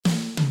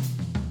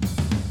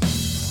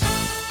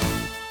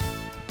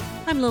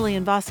I'm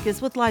Lillian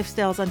Vasquez with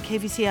Lifestyles on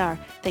KVCR.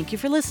 Thank you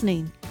for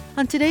listening.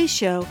 On today's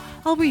show,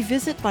 I'll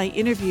revisit my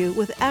interview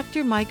with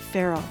actor Mike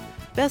Farrell,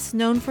 best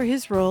known for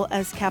his role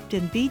as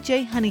Captain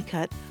B.J.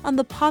 Hunnicutt on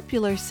the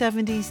popular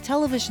 70s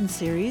television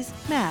series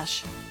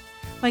MASH.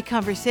 My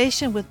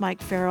conversation with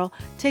Mike Farrell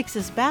takes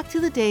us back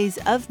to the days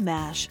of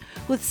MASH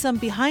with some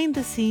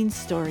behind-the-scenes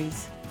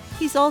stories.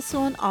 He's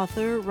also an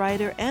author,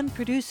 writer, and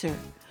producer.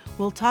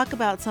 We'll talk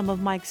about some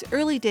of Mike's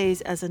early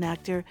days as an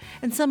actor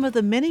and some of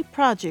the many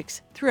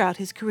projects throughout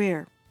his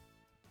career.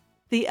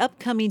 The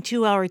upcoming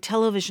 2-hour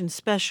television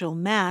special,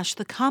 MASH,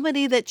 the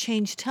comedy that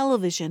changed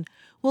television,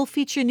 will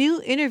feature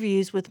new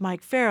interviews with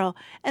Mike Farrell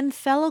and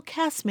fellow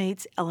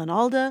castmates Ellen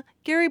Alda,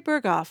 Gary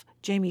Berghoff,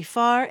 Jamie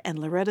Farr, and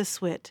Loretta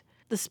Swit.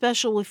 The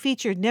special will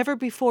feature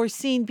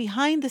never-before-seen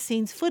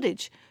behind-the-scenes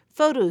footage,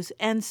 photos,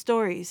 and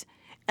stories,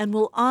 and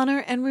will honor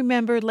and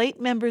remember late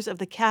members of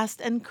the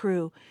cast and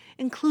crew,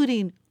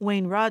 including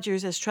Wayne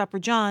Rogers as Trapper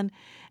John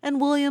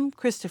and William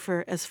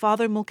Christopher as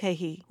Father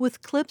Mulcahy,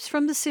 with clips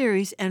from the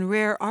series and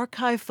rare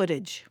archive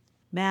footage.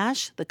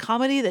 MASH, the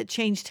comedy that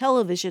changed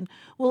television,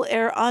 will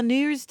air on New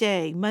Year's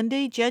Day,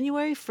 Monday,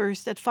 January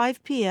 1st at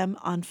 5 p.m.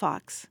 on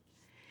Fox.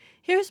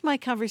 Here's my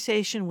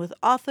conversation with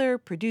author,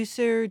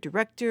 producer,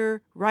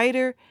 director,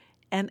 writer,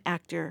 and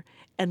actor,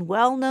 and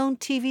well-known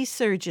TV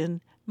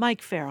surgeon,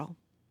 Mike Farrell.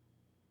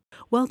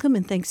 Welcome,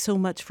 and thanks so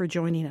much for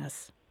joining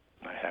us.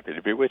 I'm happy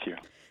to be with you.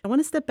 I want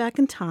to step back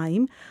in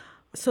time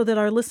so that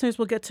our listeners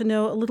will get to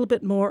know a little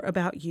bit more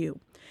about you.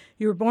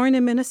 You were born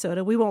in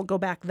Minnesota. We won't go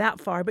back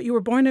that far, but you were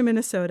born in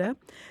Minnesota.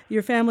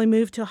 Your family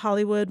moved to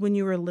Hollywood when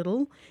you were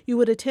little. You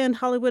would attend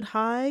Hollywood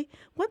High.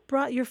 What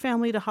brought your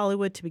family to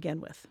Hollywood to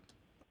begin with?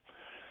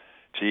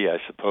 Gee, I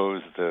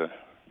suppose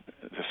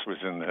this was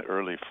in the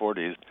early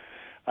 40s.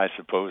 I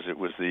suppose it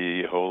was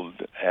the old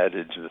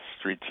adage, the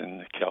streets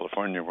in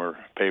California were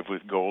paved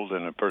with gold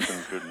and a person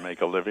could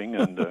make a living.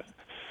 And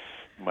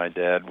my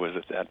dad was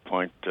at that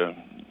point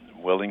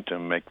willing to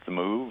make the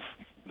move.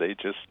 They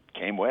just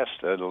came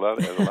west. A lot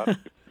of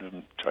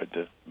people tried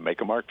to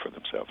make a mark for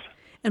themselves.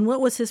 And what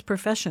was his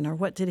profession, or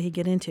what did he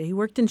get into? He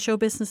worked in show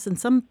business in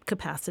some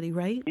capacity,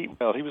 right? He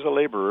was a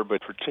laborer,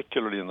 but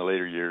particularly in the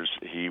later years,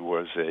 he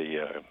was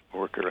a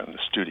worker in the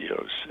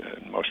studios,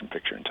 motion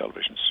picture and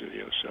television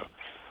studios, so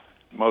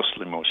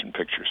mostly motion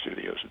picture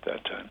studios at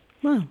that time.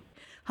 Wow.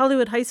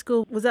 Hollywood High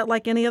School, was that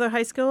like any other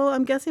high school,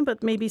 I'm guessing,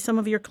 but maybe some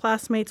of your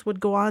classmates would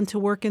go on to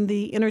work in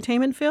the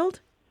entertainment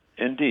field?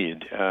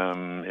 Indeed.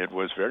 It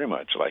was very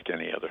much like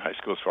any other high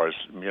school as far as,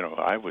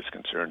 I was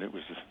concerned. It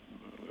was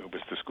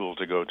the school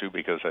to go to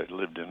because I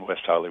lived in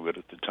West Hollywood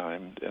at the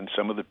time, and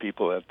some of the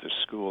people at the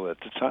school at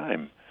the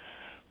time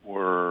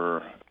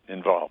were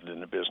involved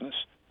in the business.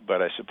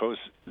 But I suppose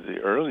the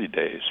early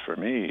days for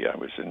me, I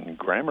was in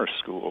grammar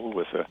school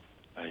with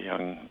a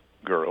young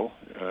girl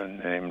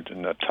named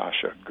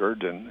Natasha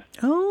Gurdon.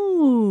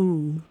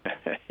 Oh.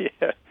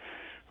 Yeah,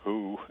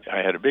 who I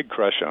had a big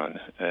crush on,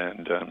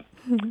 and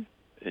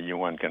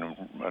one can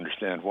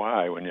understand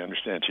why when you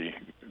understand she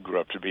grew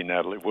up to be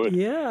Natalie Wood.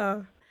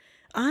 Yeah.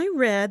 I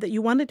read that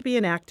you wanted to be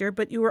an actor,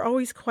 but you were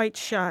always quite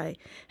shy.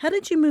 How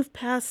did you move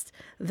past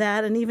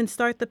that and even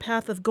start the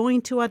path of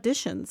going to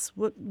auditions?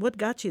 What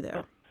got you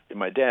there?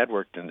 My dad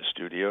worked in the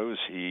studios.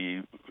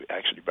 He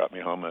actually brought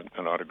me home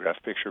an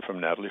autographed picture from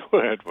Natalie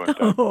Wood one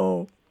time.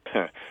 Oh.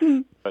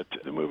 But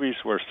the movies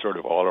were sort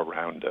of all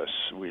around us.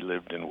 We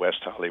lived in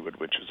West Hollywood,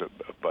 which is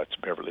abuts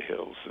Beverly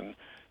Hills, and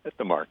at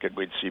the market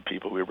we'd see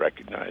people we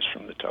recognized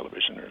from the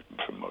television or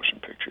from motion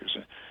pictures.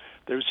 And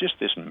there was just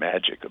this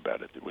magic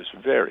about it that was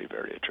very,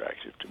 very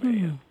attractive to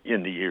me. And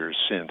in the years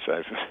since,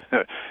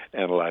 I've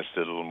analyzed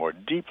it a little more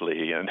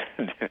deeply and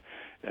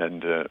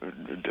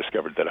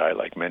discovered that I,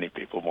 like many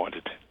people,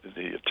 wanted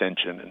the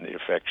attention and the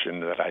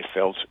affection that I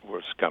felt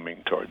was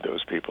coming toward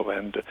those people,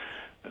 and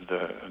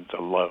the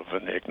love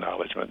and the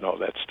acknowledgement and all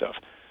that stuff.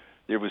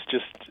 There was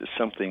just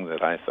something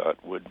that I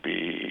thought would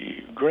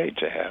be great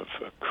to have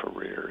a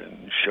career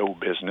in show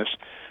business,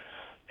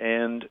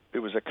 and it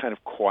was a kind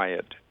of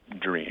quiet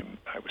dream.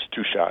 I was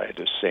too shy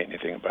to say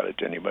anything about it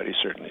to anybody,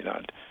 certainly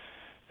not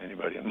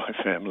anybody in my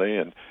family.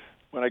 And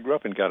when I grew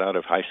up and got out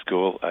of high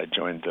school, I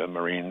joined the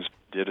Marines,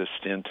 did a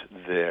stint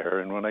there,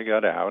 and when I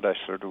got out, I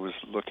sort of was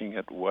looking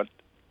at what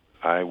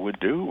I would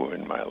do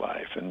in my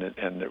life, and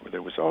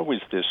there was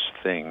always this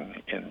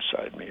thing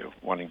inside me of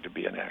wanting to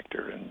be an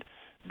actor and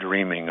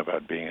dreaming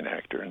about being an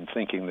actor and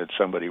thinking that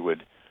somebody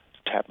would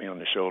tap me on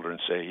the shoulder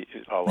and say,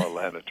 a la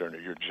Lana Turner,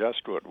 you're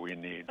just what we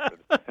need.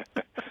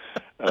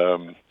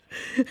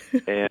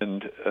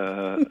 And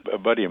a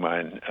buddy of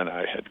mine and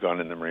I had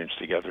gone in the Marines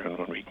together, and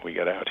when we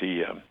got out,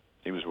 he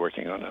was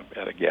working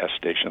at a gas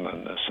station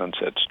on the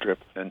Sunset Strip,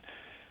 and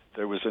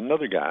there was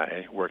another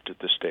guy worked at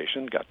the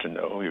station, got to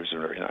know. He was a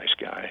very nice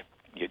guy.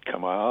 He'd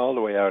come all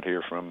the way out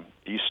here from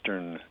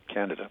eastern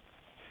Canada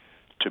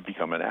to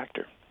become an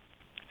actor.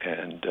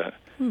 And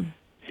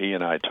he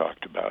and I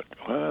talked about,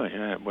 well,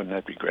 yeah, wouldn't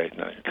that be great?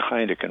 And I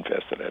kind of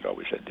confessed that I'd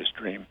always had this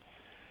dream.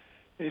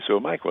 And he said, well,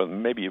 Mike, well,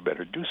 maybe you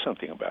better do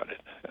something about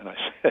it. And I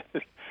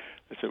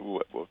said,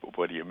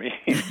 what do you mean?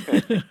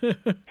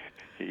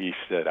 He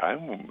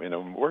I'm in a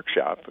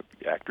workshop,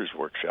 actor's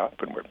workshop,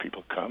 and where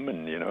people come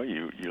and,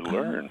 you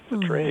learn the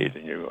trade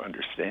and you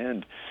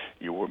understand,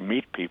 you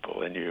meet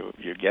people and you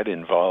get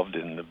involved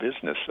in the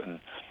business. And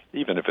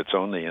even if it's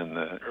only in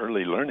the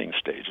early learning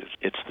stages,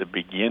 it's the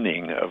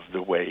beginning of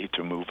the way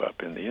to move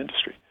up in the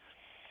industry.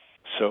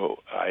 So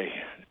I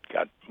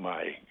got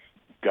my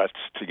guts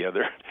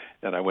together,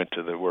 and I went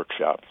to the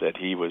workshop that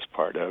he was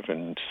part of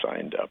and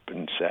signed up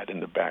and sat in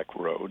the back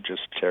row,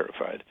 just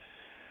terrified.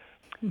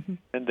 Mm-hmm.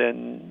 And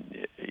then,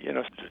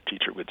 the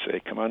teacher would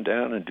say, come on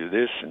down and do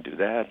this and do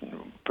that,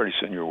 and pretty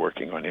soon you're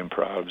working on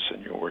improvs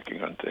and you're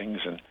working on things,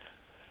 and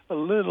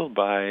little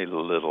by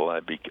little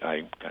I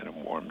kind of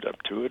warmed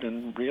up to it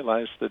and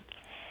realized that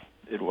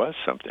it was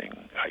something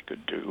I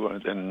could do.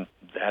 And then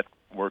that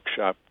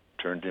workshop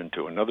turned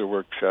into another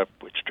workshop,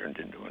 which turned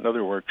into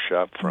another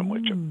workshop, from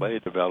which a play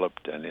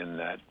developed. And in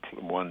that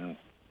one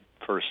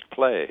first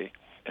play,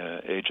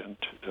 agent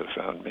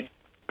found me,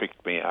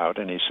 picked me out,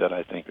 and he said,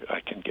 I think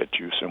I can get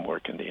you some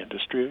work in the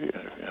industry.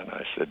 And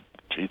I said,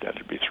 gee,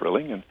 that'd be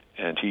thrilling.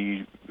 And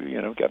he,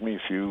 got me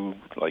a few,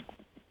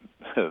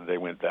 they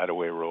went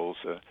that-away roles.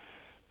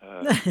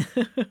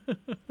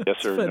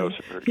 Yes or no,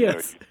 sir.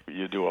 Yes.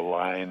 You do a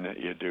line,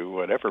 you do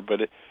whatever,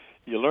 but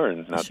you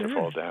learn not to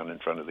fall down in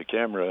front of the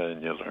camera,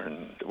 and you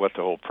learn what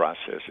the whole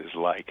process is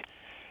like.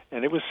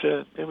 And it was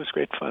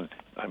great fun,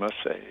 I must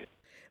say.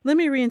 Let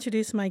me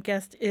reintroduce my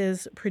guest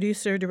is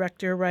producer,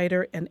 director,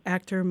 writer, and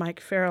actor Mike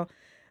Farrell.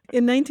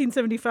 In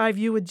 1975,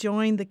 you would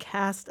join the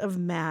cast of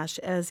MASH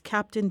as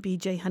Captain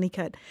B.J.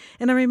 Hunnicutt.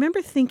 And I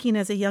remember thinking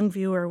as a young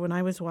viewer when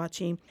I was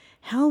watching,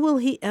 how will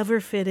he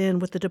ever fit in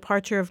with the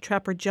departure of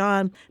Trapper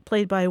John,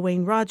 played by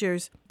Wayne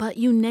Rogers? But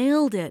you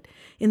nailed it.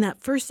 In that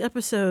first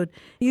episode,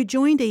 you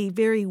joined a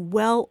very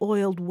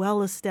well-oiled,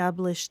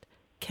 well-established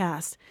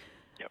cast.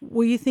 Yep.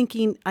 Were you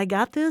thinking, I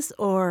got this,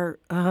 or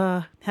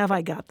have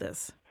I got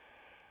this?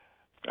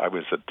 I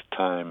was, at the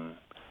time,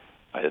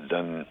 I had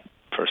done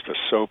first a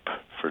soap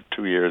for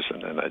 2 years,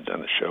 and then I'd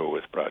done a show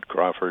with Brad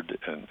Crawford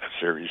and a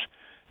series,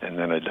 and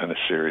then I'd done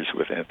a series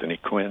with Anthony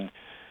Quinn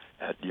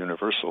at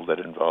Universal that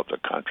involved a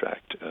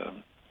contract.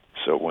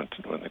 So when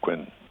the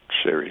Quinn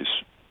series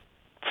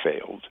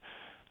failed,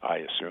 I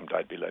assumed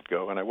I'd be let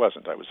go, and I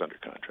wasn't. I was under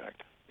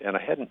contract. And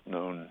I hadn't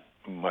known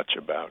much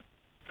about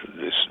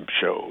this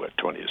show at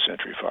 20th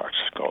Century Fox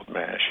called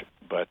MASH,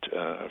 but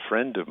a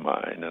friend of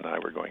mine and I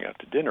were going out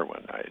to dinner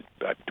one night.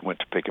 I went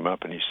to pick him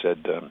up, and he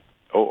said,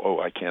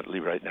 I can't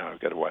leave right now. I've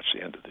got to watch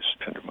the end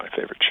of my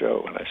favorite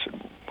show. And I said,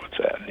 what's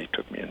that? And he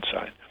took me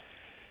inside.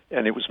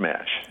 And it was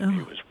MASH he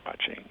was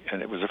watching.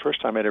 And it was the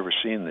first time I'd ever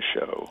seen the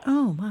show.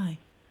 Oh, my.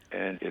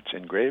 And it's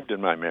engraved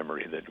in my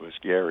memory that it was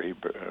Gary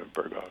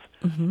Berghoff.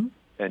 Mm-hmm.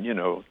 And,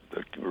 the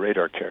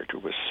Radar character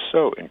was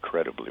so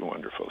incredibly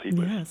wonderful. He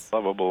was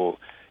lovable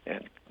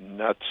and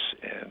nuts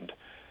and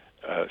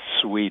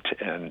sweet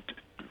and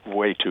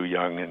way too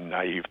young and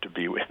naive to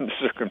be in the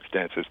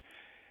circumstances.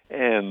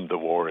 And the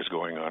war is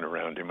going on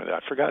around him. And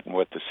I've forgotten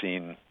what the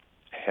scene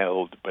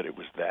held, but it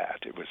was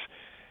that.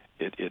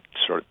 It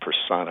sort of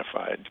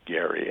personified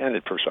Gary, and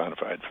it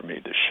personified for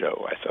me the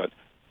show. I thought,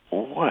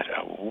 what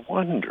a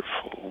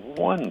wonderful,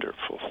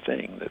 wonderful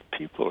thing that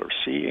people are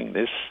seeing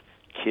this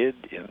kid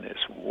in this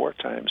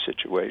wartime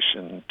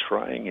situation,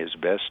 trying his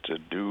best to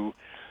do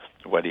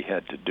what he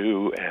had to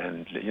do,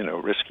 and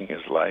risking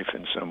his life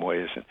in some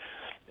ways. And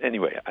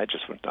anyway, I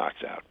just was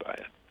knocked out by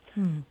it.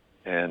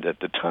 And at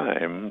the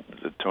time,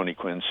 the Tony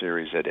Quinn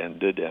series had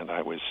ended, and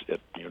I was at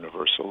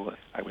Universal.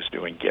 I was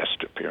doing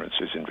guest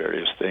appearances in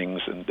various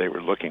things, and they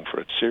were looking for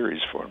a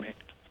series for me.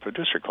 The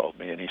producer called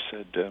me, and he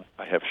said,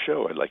 I have a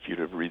show. I'd like you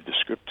to read the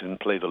script and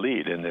play the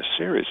lead in this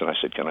series. And I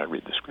said, can I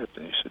read the script?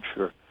 And he said,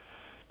 sure.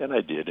 And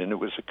I did, and it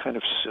was a kind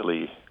of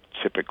silly,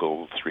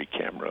 typical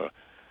three-camera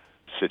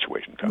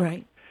situation comedy.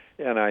 Right.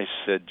 And I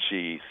said,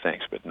 gee,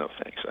 thanks, but no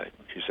thanks.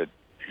 He said,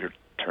 you're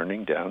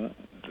turning down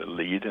the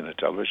lead in a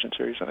television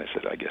series? And I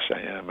said, I guess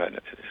I am.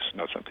 It's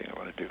not something I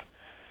want to do.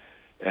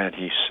 And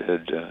he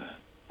said,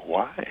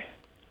 why?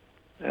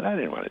 And I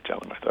didn't want to tell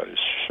him. I thought his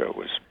show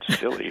was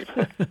silly.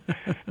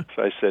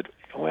 So I said,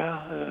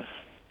 well,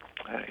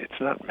 it's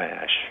not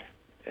MASH.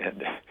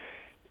 And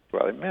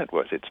what I meant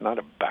was it's not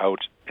about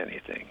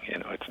anything.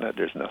 It's not.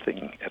 There's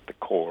nothing at the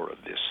core of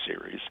this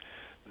series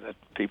that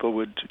people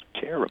would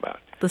care about.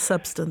 The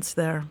substance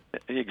there.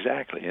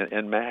 Exactly.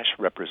 And MASH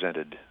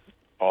represented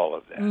all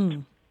of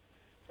that.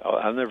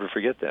 I'll never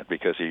forget that,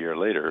 because a year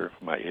later,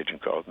 my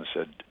agent called and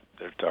said,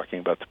 they're talking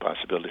about the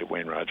possibility of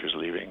Wayne Rogers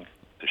leaving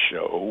the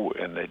show,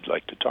 and they'd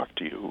like to talk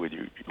to you. Would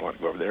you want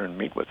to go over there and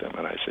meet with them?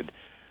 And I said,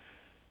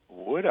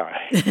 would I?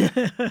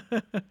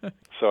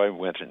 So I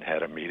went and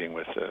had a meeting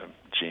with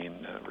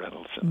Gene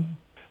Reynolds and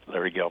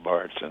Larry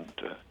Gelbarts and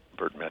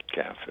Burt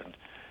Metcalf, and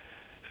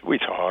we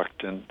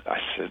talked, and I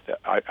said,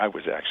 I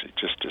was actually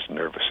just as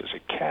nervous as a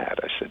cat.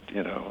 I said,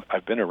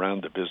 I've been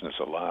around the business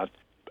a lot.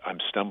 I'm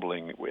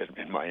stumbling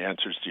in my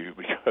answers to you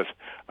because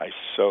I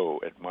so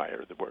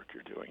admire the work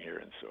you're doing here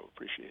and so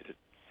appreciate it.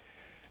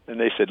 And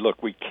they said,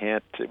 look, we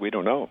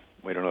don't know.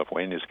 We don't know if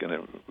Wayne is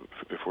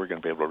if we're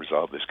going to be able to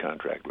resolve this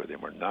contract with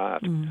him or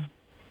not.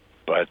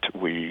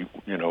 but we,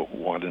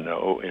 want to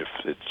know if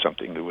it's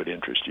something that would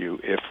interest you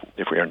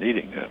if we are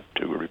needing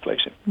to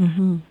replace him.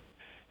 Mm-hmm.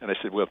 And I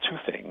said, well, two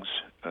things.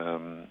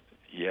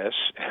 Yes,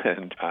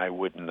 and I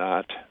would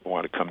not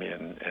want to come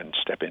in and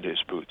step into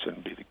his boots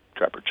and be the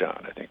Trapper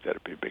John. I think that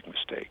would be a big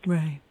mistake.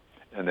 Right.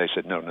 And they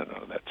said, no,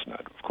 that's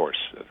not. Of course,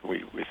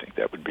 we think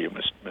that would be a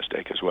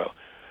mistake as well.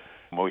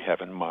 We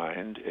have in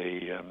mind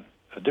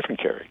a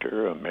different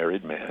character, a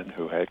married man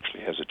who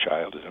actually has a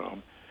child at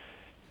home,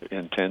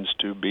 intends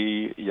to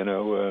be,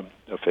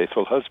 a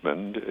faithful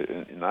husband,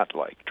 not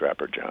like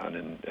Trapper John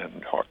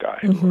and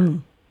Hawkeye mm-hmm.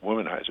 or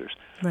womanizers.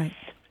 Right.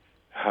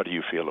 How do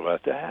you feel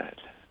about that?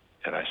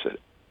 And I said,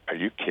 are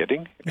you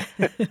kidding?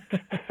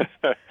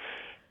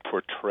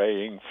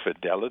 Portraying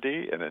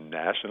fidelity in a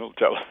national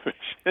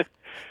television?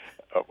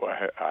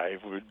 I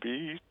would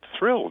be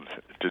thrilled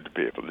to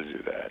be able to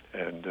do that.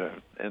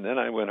 And then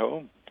I went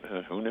home.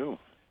 Who knew?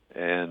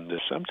 And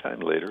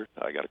sometime later,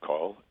 I got a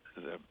call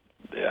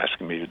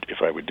asking me if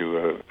I would do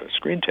a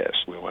screen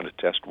test. We want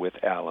to test with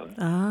Alan,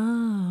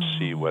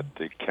 see what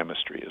the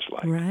chemistry is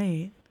like.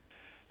 Right.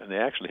 And they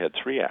actually had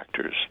 3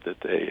 actors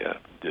that they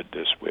did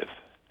this with.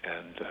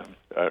 And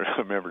I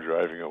remember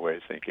driving away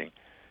thinking,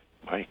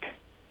 Mike,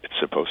 it's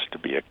supposed to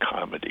be a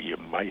comedy. You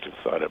might have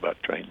thought about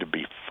trying to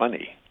be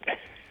funny.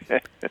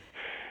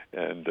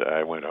 And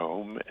I went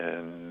home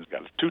and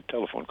got 2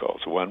 telephone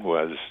calls. One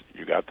was,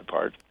 you got the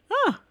part.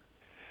 Oh.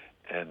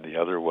 And the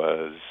other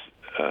was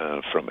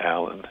from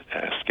Alan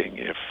asking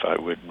if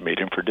I would meet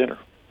him for dinner.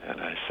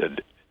 And I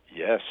said,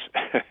 yes.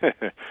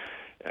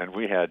 And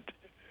we had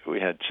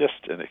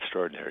just an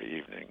extraordinary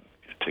evening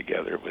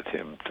together with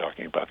him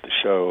talking about the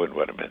show and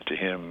what it meant to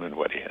him and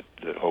what he had,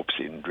 the hopes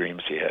and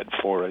dreams he had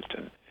for it.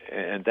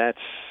 And that's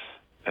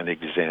an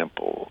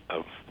example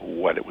of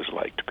what it was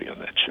like to be on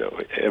that show.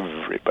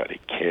 Everybody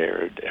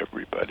cared.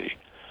 Everybody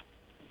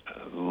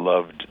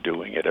loved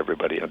doing it.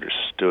 Everybody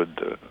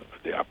understood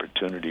the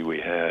opportunity we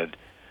had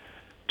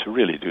to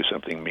really do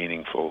something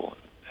meaningful.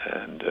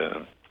 And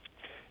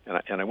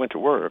I went to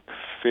work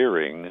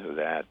fearing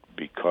that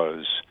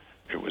because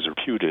it was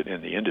reputed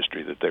in the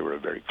industry that they were a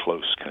very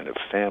close kind of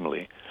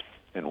family,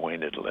 and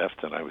Wayne had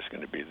left, and I was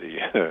going to be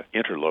the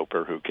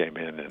interloper who came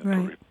in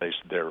and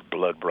replaced their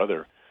blood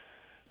brother.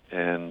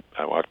 And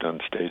I walked on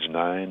stage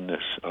 9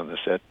 on the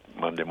set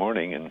Monday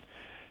morning, and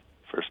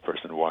first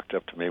person who walked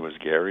up to me was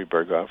Gary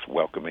Berghoff,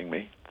 welcoming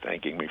me,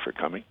 thanking me for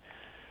coming.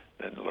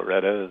 Then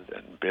Loretta,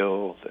 then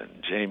Bill,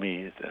 then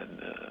Jamie,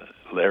 then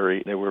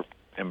Larry. They were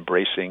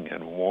embracing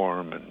and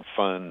warm and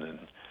fun, and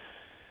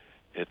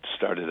it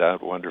started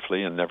out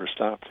wonderfully and never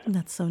stopped.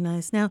 That's so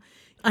nice. Now,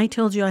 I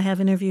told you I have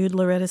interviewed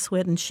Loretta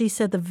Swit, and she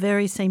said the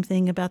very same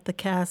thing about the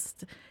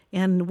cast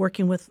and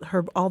working with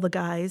her, all the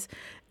guys.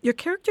 Your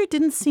character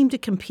didn't seem to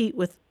compete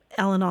with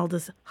Alan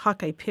Alda's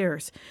Hawkeye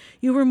Pierce.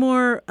 You were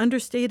more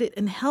understated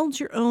and held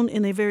your own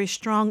in a very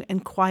strong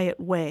and quiet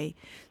way.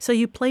 So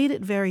you played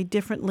it very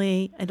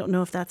differently. I don't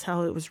know if that's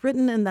how it was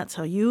written and that's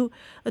how you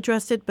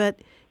addressed it, but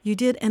you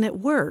did, and it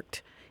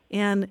worked.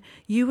 And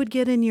you would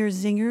get in your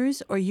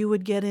zingers, or you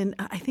would get in,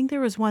 I think there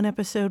was one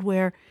episode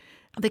where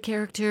the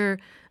character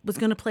was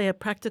going to play a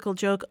practical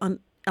joke on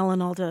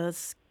Alan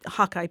Alda's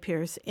Hawkeye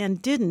Pierce and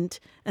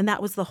didn't, and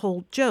that was the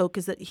whole joke,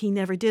 is that he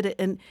never did it.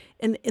 And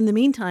in the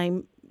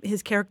meantime,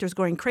 his character's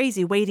going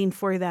crazy, waiting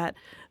for that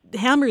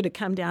hammer to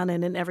come down,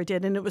 and it never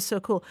did, and it was so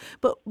cool.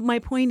 But my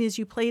point is,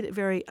 you played it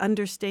very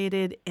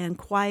understated and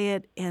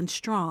quiet and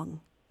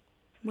strong.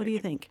 What do you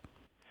think?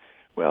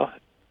 Well,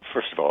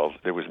 first of all,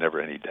 there was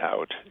never any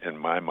doubt in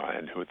my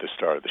mind who the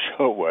star of the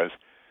show was,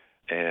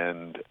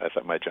 and I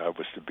thought my job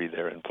was to be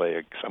there and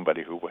play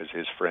somebody who was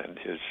his friend,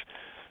 his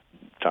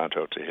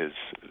Tonto to his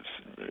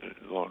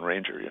Lone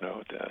Ranger,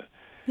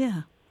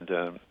 Yeah.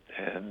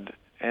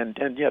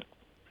 And yet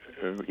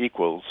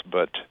equals,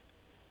 but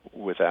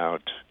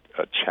without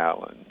a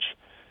challenge.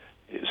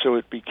 So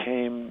it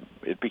became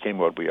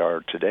what we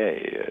are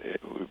today.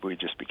 We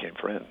just became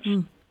friends.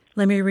 Mm.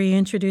 Let me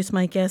reintroduce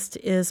my guest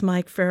is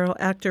Mike Farrell,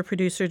 actor,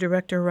 producer,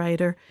 director,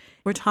 writer.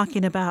 We're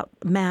talking about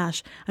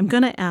MASH. I'm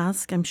going to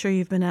ask, I'm sure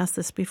you've been asked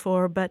this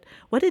before, but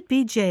what did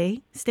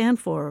BJ stand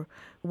for?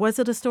 Was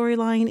it a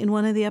storyline in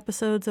one of the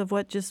episodes of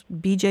what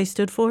just BJ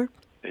stood for?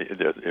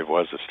 It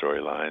was a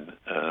storyline.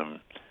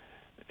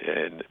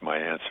 And my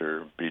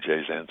answer,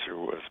 BJ's answer,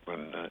 was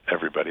when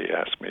everybody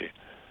asked me,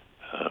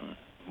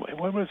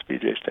 what does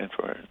BJ stand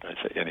for? I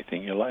say,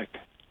 anything you like.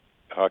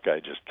 Hawkeye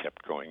just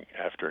kept going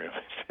after him,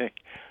 saying,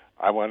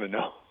 I want to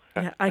know.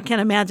 Yeah, I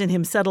can't imagine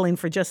him settling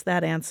for just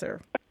that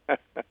answer.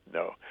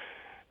 No.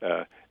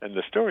 And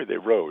the story they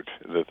wrote,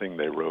 the thing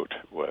they wrote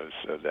was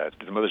that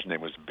the mother's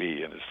name was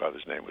B and his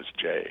father's name was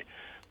J.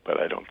 But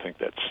I don't think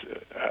that's,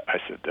 I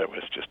said that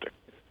was just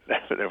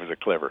that was a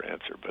clever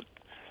answer, but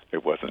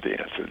it wasn't the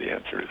answer. The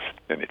answer is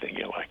anything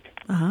you like.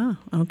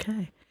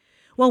 Okay.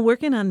 Well,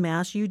 working on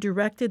MASH, you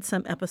directed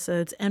some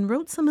episodes and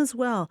wrote some as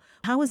well.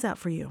 How was that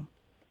for you?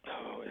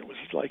 Oh, it was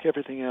like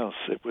everything else.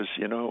 It was,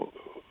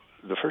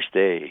 the first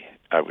day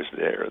I was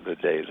there, the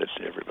day that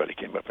everybody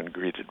came up and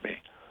greeted me,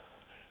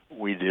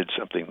 we did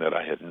something that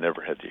I had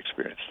never had the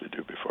experience to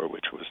do before,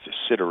 which was to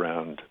sit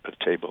around a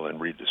table and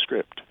read the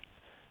script.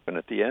 And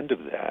at the end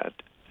of that,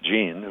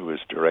 Gene, who was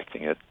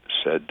directing it,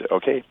 said,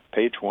 "Okay,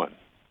 page 1."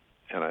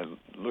 And I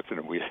looked at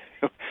him. We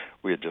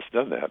had just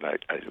done that. And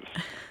I was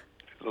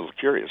a little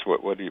curious.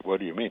 What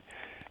do you mean?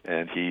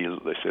 And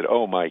they said,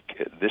 "Oh, Mike,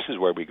 this is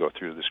where we go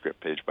through the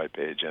script page by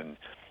page, and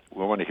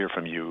we want to hear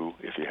from you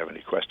if you have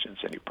any questions,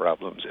 any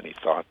problems, any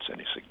thoughts,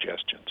 any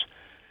suggestions."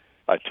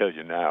 I tell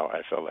you now,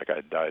 I felt like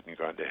I'd died and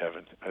gone to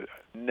heaven. I'd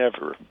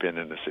never been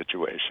in a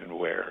situation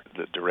where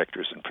the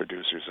directors and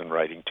producers and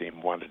writing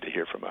team wanted to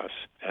hear from us,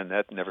 and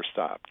that never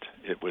stopped.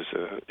 It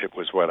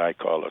was what I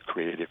call a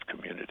creative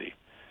community,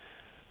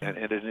 and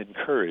it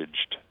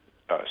encouraged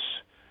us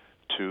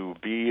to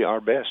be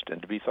our best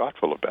and to be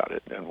thoughtful about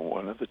it. And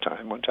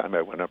one time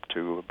I went up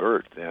to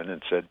Bert then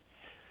and said,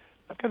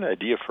 "I've got an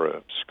idea for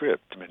a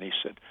script." And he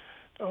said,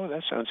 "Oh,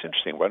 that sounds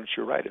interesting. Why don't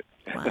you write it?"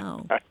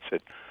 Wow. I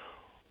said,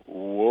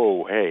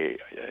 "Whoa, hey,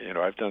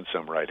 I've done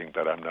some writing,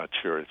 but I'm not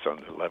sure it's on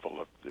the level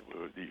of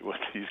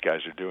what these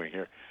guys are doing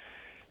here."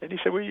 And he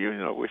said,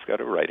 "Well, we've got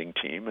a writing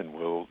team, and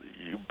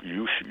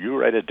you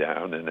write it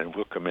down, and then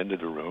we'll come into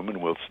the room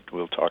and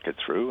we'll talk it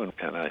through."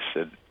 And I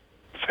said,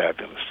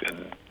 "Fabulous,"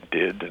 and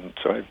did, and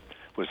so I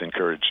was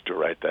encouraged to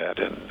write that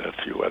and a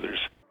few others.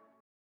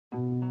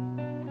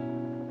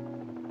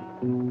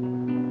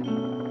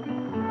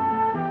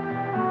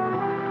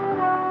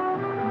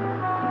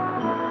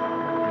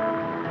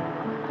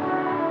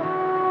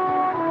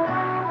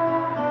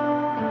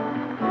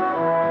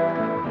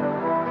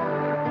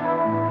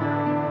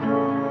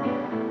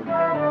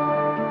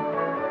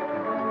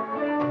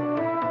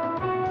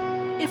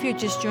 If you're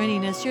just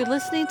joining us, you're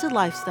listening to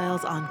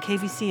Lifestyles on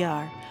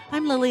KVCR.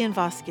 I'm Lillian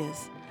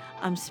Vasquez.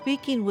 I'm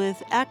speaking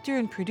with actor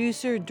and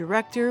producer and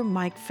director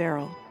Mike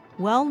Farrell,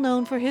 well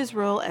known for his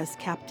role as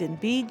Captain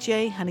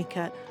B.J.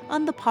 Hunnicutt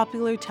on the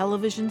popular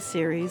television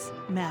series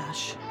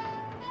MASH.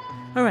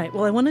 All right,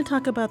 well, I want to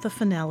talk about the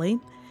finale.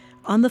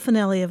 On the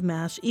finale of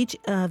MASH, each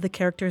of the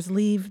characters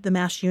leave the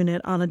MASH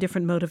unit on a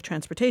different mode of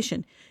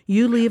transportation.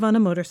 You leave on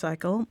a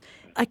motorcycle.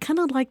 I kind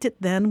of liked it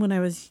then when I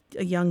was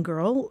a young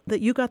girl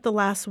that you got the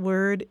last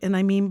word, and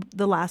I mean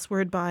the last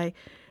word by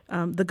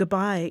the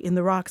goodbye in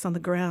the rocks on the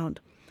ground.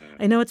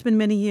 I know it's been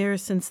many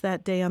years since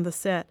that day on the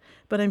set,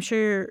 but I'm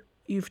sure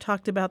you've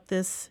talked about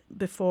this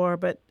before,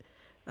 but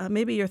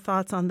maybe your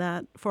thoughts on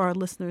that for our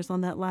listeners on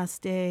that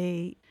last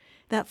day,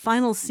 that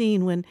final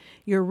scene when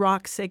your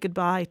rocks say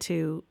goodbye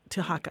to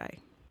Hawkeye.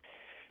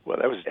 Well,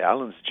 that was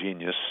Alan's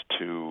genius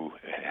to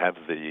have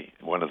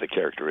one of the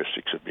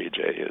characteristics of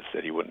BJ is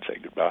that he wouldn't say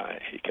goodbye.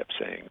 He kept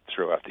saying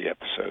throughout the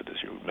episode,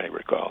 as you may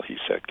recall,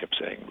 kept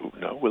saying,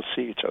 "No, we'll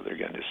see each other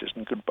again. This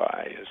isn't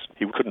goodbye."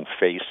 He couldn't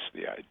face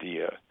the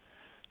idea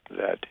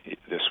that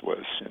this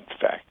was, in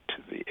fact,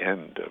 the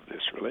end of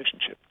this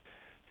relationship.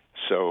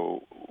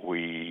 So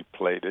we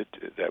played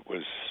it. That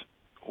was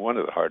one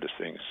of the hardest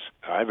things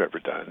I've ever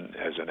done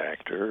as an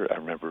actor. I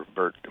remember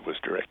Bert was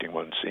directing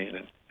one scene,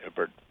 and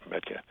Bert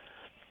Metka,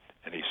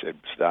 and he said,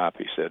 "Stop."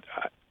 He said,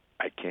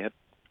 I can't,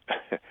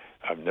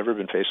 I've never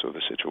been faced with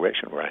a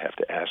situation where I have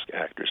to ask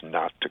actors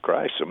not to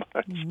cry so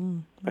much.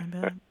 My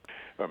bad.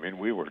 I mean,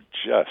 we were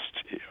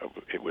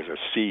it was a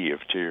sea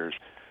of tears.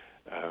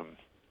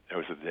 That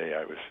was the day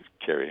I was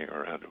carrying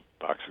around a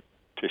box of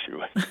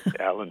tissue.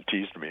 Alan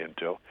teased me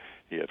until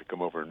he had to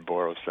come over and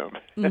borrow some.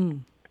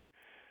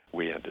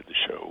 We ended the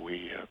show.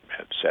 We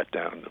had sat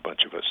down, a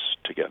bunch of us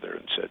together,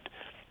 and said,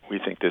 "We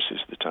think this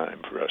is the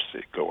time for us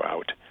to go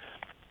out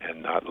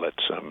and not let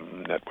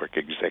some network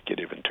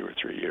executive in 2 or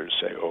 3 years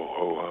say,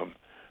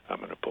 I'm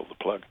going to pull the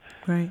plug."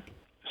 Right.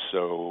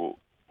 So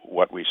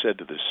what we said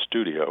to the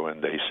studio,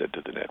 and they said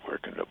to the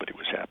network, and nobody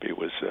was happy,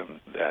 was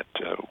that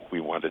we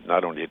wanted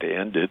not only to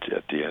end it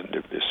at the end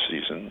of this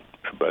season,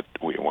 but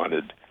we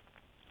wanted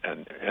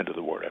an end of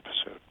the war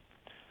episode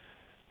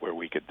where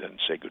we could then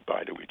say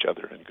goodbye to each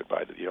other and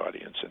goodbye to the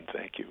audience and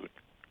thank you.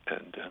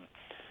 And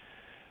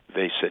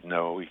they said,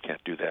 "No, we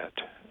can't do that."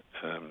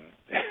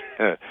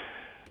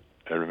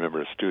 I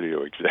remember a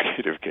studio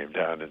executive came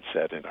down and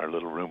sat in our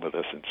little room with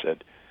us and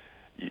said,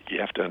 "You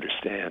have to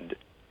understand,"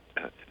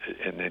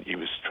 and then he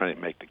was trying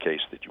to make the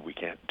case that we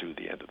can't do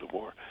the end of the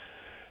war.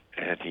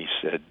 And he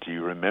said, "Do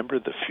you remember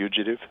The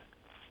Fugitive?"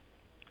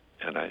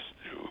 And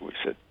we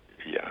said,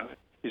 "Yeah."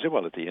 He said,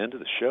 "Well, at the end of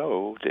the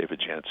show, David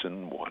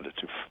Jansen wanted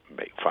to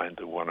find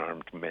the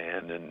one-armed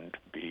man and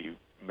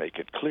make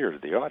it clear to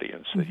the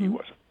audience that he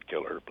wasn't the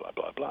killer, blah,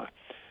 blah, blah."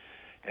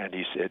 And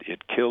he said,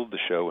 "It killed the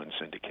show in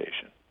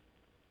syndication."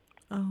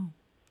 Oh.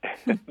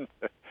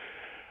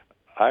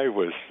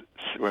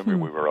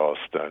 We were all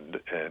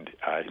stunned, and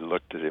I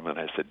looked at him and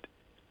I said,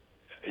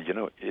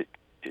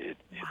 it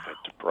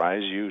might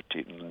surprise you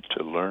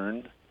to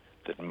learn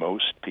that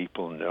most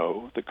people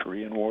know the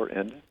Korean War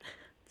ended."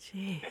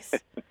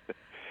 Jeez.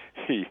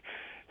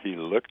 He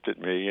looked at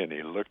me and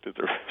he looked at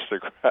the rest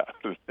of the crowd,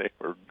 and they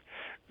were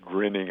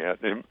grinning at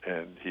him,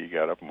 and he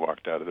got up and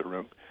walked out of the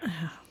room.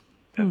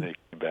 And they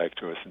came back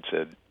to us and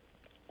said,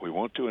 "We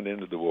won't do an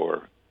end of the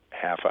war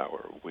half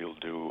hour. We'll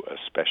do a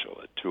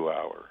special, a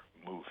 2-hour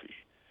movie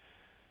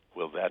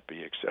will that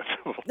be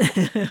acceptable?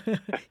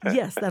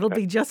 Yes, that'll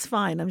be just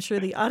fine. I'm sure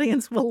the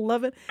audience will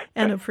love it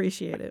and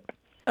appreciate it.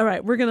 All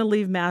right, we're going to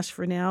leave MASH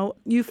for now.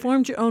 You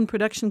formed your own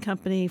production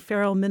company,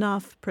 Farrell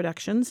Minoff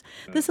Productions.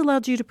 This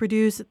allowed you to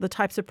produce the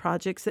types of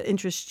projects that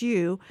interest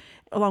you,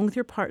 along with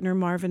your partner,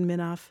 Marvin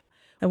Minoff.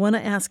 I want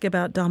to ask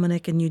about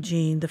Dominic and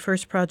Eugene, the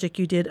first project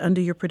you did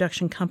under your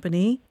production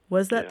company.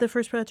 Was that the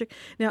first project?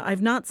 Now,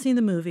 I've not seen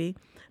the movie,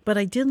 but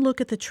I did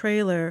look at the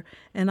trailer,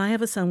 and I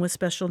have a son with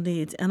special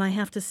needs, and I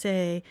have to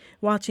say,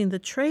 watching the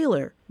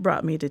trailer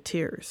brought me to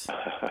tears.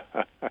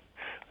 I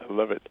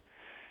love it.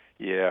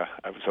 Yeah,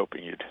 I was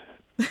hoping you'd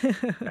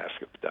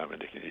ask of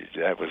Dominic.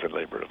 That was a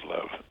labor of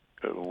love.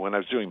 When I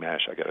was doing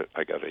MASH,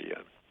 I got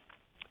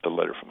a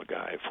letter from a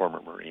guy, a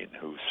former Marine,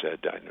 who said,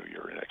 "I know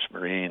you're an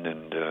ex-Marine,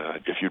 and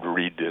if you'd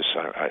read this,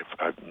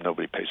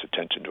 nobody pays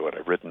attention to what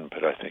I've written,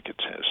 but I think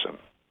it has some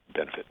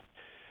benefit.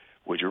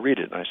 Would you read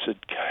it?" And I said,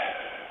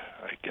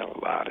 "I got a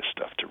lot of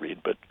stuff to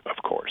read, but of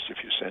course,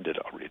 if you send it,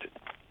 I'll read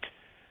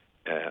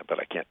it. But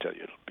I can't tell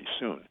you it'll be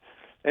soon."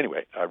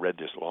 Anyway, I read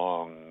this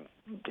long,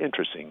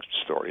 interesting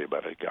story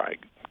about a guy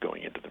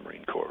going into the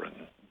Marine Corps,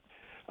 and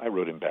I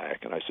wrote him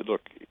back, and I said,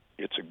 "Look,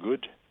 it's a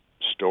good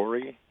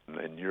story,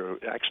 and you're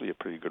actually a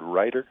pretty good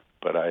writer,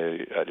 but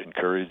I'd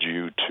encourage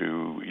you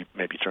to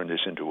maybe turn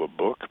this into a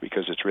book,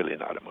 because it's really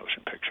not a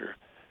motion picture.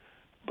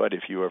 But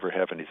if you ever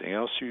have anything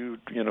else you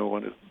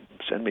want to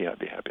send me, I'd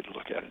be happy to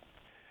look at it."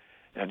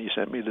 And he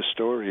sent me the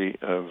story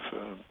of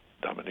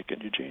Dominic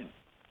and Eugene.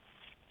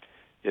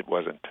 It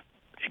wasn't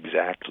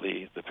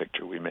exactly the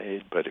picture we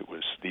made, but it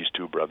was these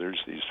two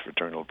brothers, these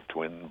fraternal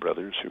twin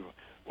brothers, who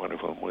one of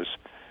whom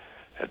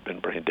had been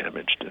brain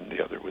damaged, and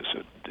the other was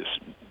this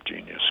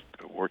genius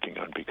working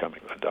on becoming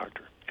a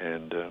doctor.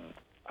 And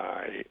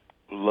I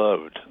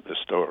loved the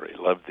story,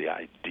 loved the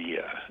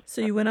idea.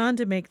 So you went on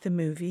to make the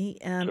movie,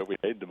 and so we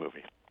made the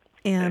movie,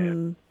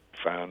 and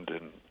found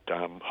in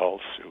Dom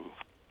Hulse, who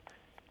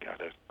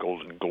got a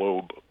Golden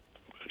Globe,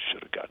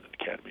 should have gotten an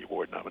Academy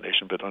Award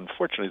nomination, but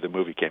unfortunately the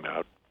movie came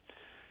out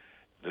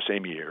the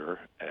same year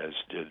as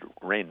did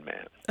Rain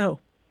Man. Oh,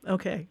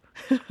 okay.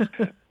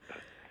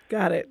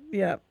 Got it,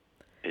 yeah.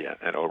 Yeah,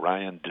 and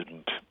Orion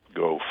didn't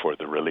go for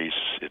the release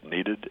it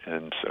needed,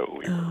 and so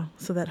we were...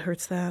 So that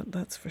hurts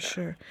that's for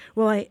sure.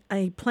 Well,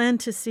 I plan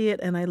to see it,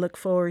 and I look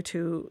forward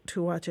to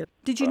watch it.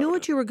 Did you know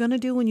what you were going to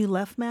do when you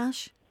left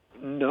MASH?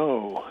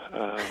 No.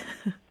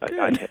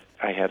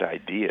 I had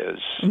ideas,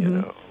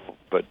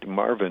 but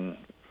Marvin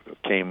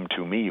came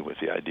to me with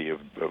the idea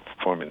of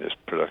forming this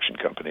production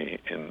company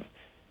in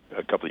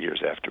a couple of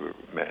years after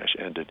MASH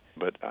ended.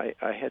 But I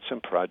had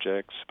some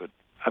projects, but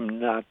I'm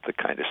not the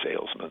kind of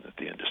salesman that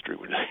the industry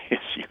is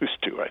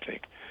used to, I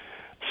think.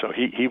 So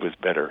he was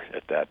better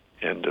at that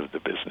end of the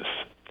business.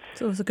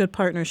 So it was a good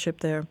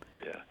partnership there.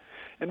 Yeah.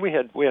 And we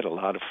had a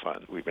lot of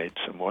fun. We made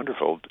some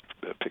wonderful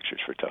pictures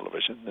for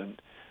television,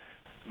 and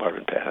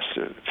Marvin passed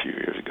a few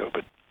years ago,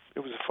 but it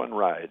was a fun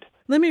ride.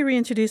 Let me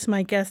reintroduce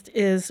my guest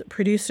is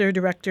producer,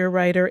 director,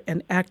 writer,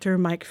 and actor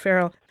Mike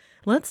Farrell.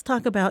 Let's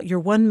talk about your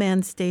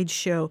one-man stage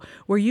show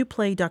where you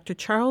play Dr.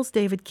 Charles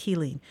David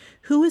Keeling.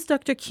 Who is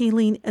Dr.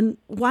 Keeling, and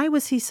why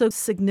was he so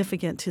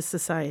significant to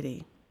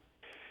society?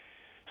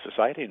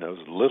 Society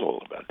knows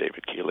little about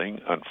David Keeling,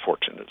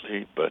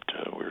 unfortunately, but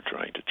we're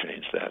trying to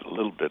change that a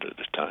little bit at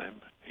a time.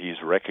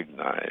 He's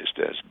recognized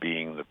as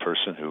being the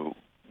person who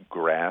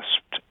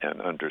grasped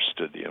and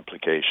understood the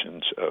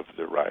implications of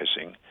the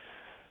rising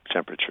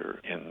temperature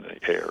in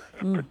the air,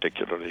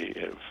 particularly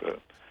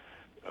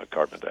of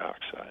carbon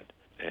dioxide,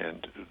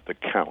 and the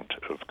count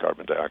of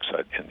carbon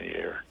dioxide in the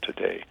air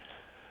today,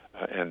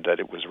 and that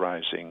it was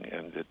rising,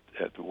 and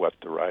what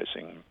the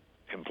rising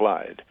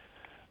implied.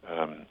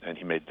 And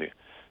he made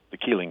the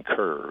Keeling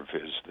curve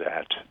is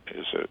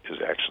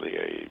actually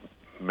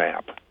a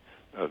map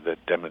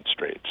that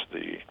demonstrates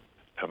the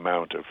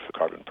amount of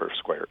carbon per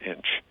square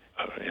inch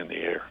in the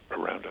air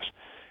around us.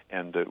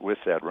 And with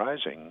that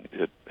rising,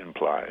 it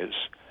implies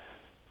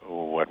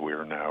what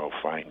we're now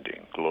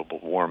finding. Global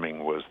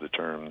warming was the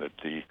term that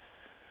the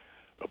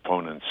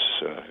opponents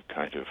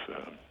kind of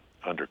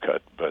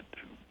undercut, but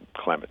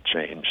climate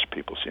change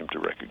people seem to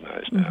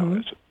recognize now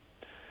as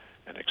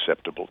an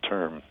acceptable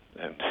term,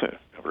 and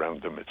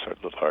around them it's a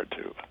little hard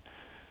to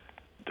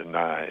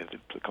deny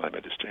that the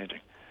climate is changing.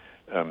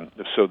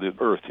 So the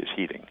Earth is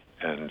heating,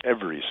 and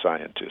every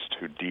scientist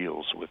who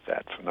deals with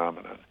that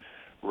phenomenon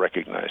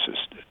recognizes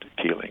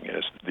Keeling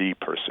as the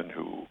person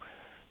who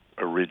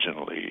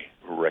originally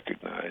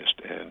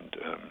recognized and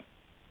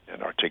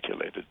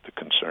articulated the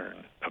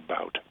concern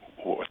about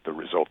what the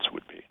results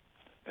would be.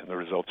 And the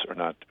results are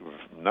not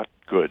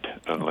good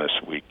unless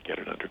we get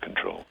it under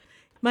control.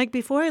 Mike,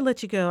 before I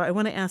let you go, I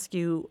want to ask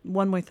you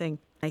one more thing.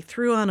 I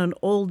threw on an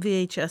old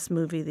VHS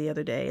movie the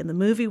other day, and the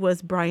movie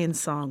was Brian's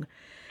Song.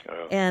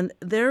 And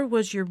there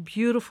was your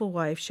beautiful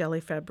wife, Shelley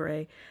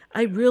Fabre.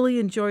 I really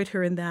enjoyed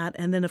her in that,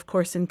 and then, of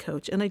course, in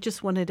Coach. And I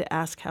just wanted to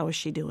ask, how is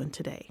she doing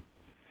today?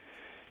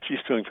 She's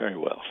doing very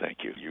well,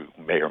 thank you. You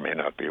may or may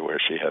not be aware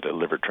she had a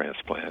liver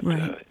transplant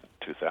in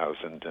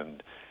 2000,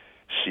 and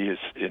she is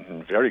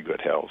in very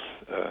good health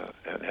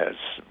and has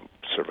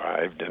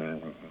survived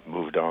and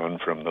moved on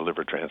from the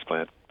liver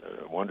transplant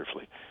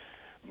wonderfully.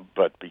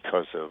 But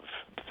because of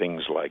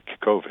things like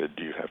COVID,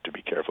 you have to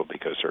be careful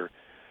because her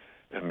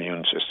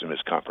immune system is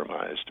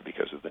compromised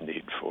because of the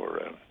need for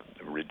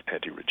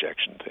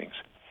anti-rejection things.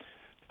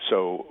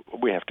 So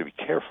we have to be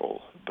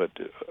careful, but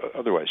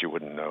otherwise you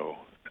wouldn't know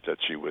that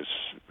she was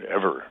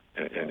ever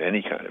in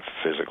any kind of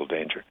physical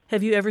danger.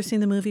 Have you ever seen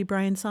the movie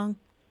Brian Song?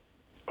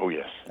 Oh,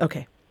 yes.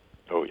 Okay.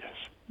 Oh, yes.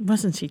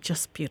 Wasn't she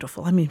just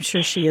beautiful? I mean, I'm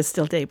sure she is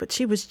still today, but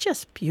she was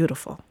just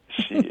beautiful.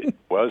 She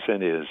was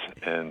and is,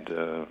 and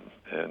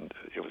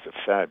it was a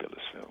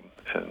fabulous film,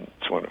 and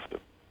it's one of the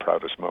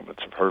proudest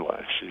moments of her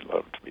life. She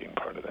loved being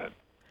part of that.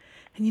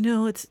 And you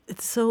know, it's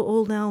so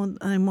old now, and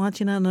I'm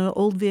watching on an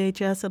old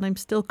VHS, and I'm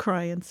still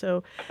crying.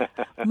 So,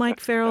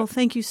 Mike Farrell,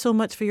 thank you so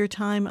much for your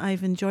time.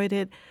 I've enjoyed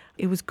it.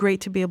 It was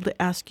great to be able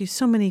to ask you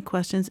so many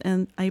questions,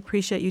 and I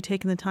appreciate you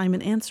taking the time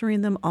and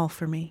answering them all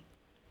for me.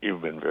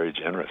 You've been very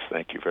generous.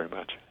 Thank you very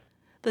much.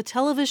 The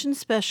television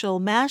special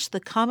MASH, the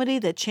Comedy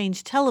That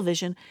Changed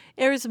Television,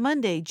 airs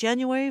Monday,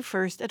 January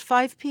 1st at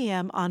 5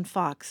 p.m. on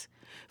Fox.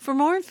 For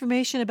more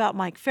information about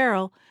Mike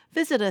Farrell,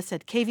 visit us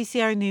at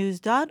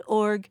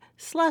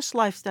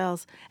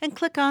kvcrnews.org/lifestyles and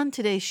click on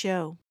today's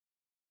show.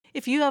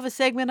 If you have a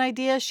segment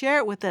idea, share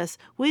it with us.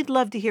 We'd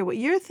love to hear what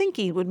you're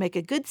thinking would make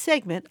a good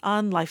segment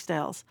on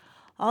lifestyles.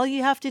 All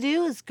you have to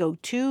do is go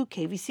to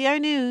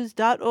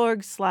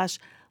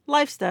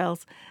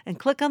kvcrnews.org/lifestyles and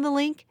click on the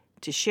link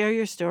to share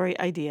your story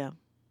idea.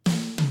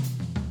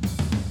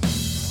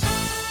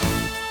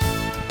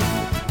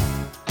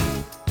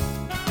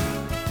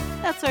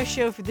 That's our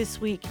show for this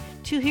week.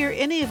 To hear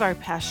any of our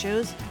past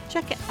shows,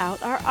 check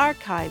out our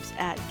archives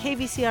at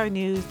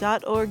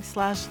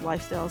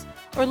kvcrnews.org/lifestyles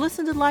or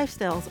listen to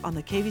Lifestyles on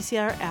the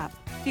KVCR app.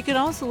 You can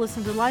also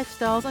listen to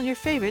Lifestyles on your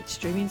favorite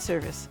streaming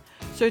service.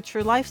 Search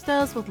for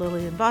Lifestyles with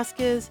Lillian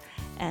Vasquez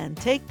and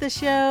take the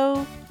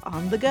show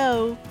on the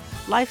go.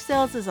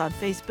 Lifestyles is on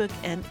Facebook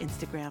and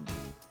Instagram.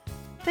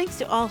 Thanks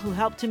to all who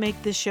helped to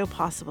make this show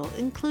possible,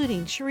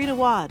 including Sharita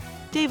Wad,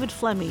 David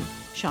Fleming,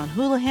 Sean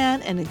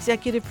Houlihan, and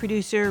executive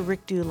producer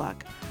Rick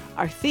Dulock.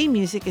 Our theme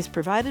music is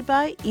provided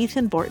by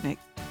Ethan Bortnick.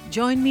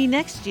 Join me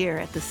next year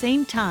at the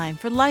same time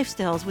for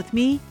Lifestyles with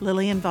me,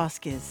 Lillian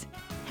Vasquez.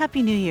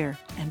 Happy New Year,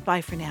 and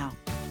bye for now.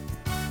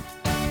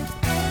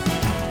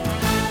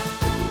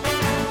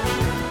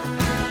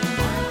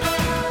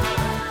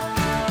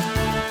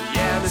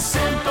 Yeah, the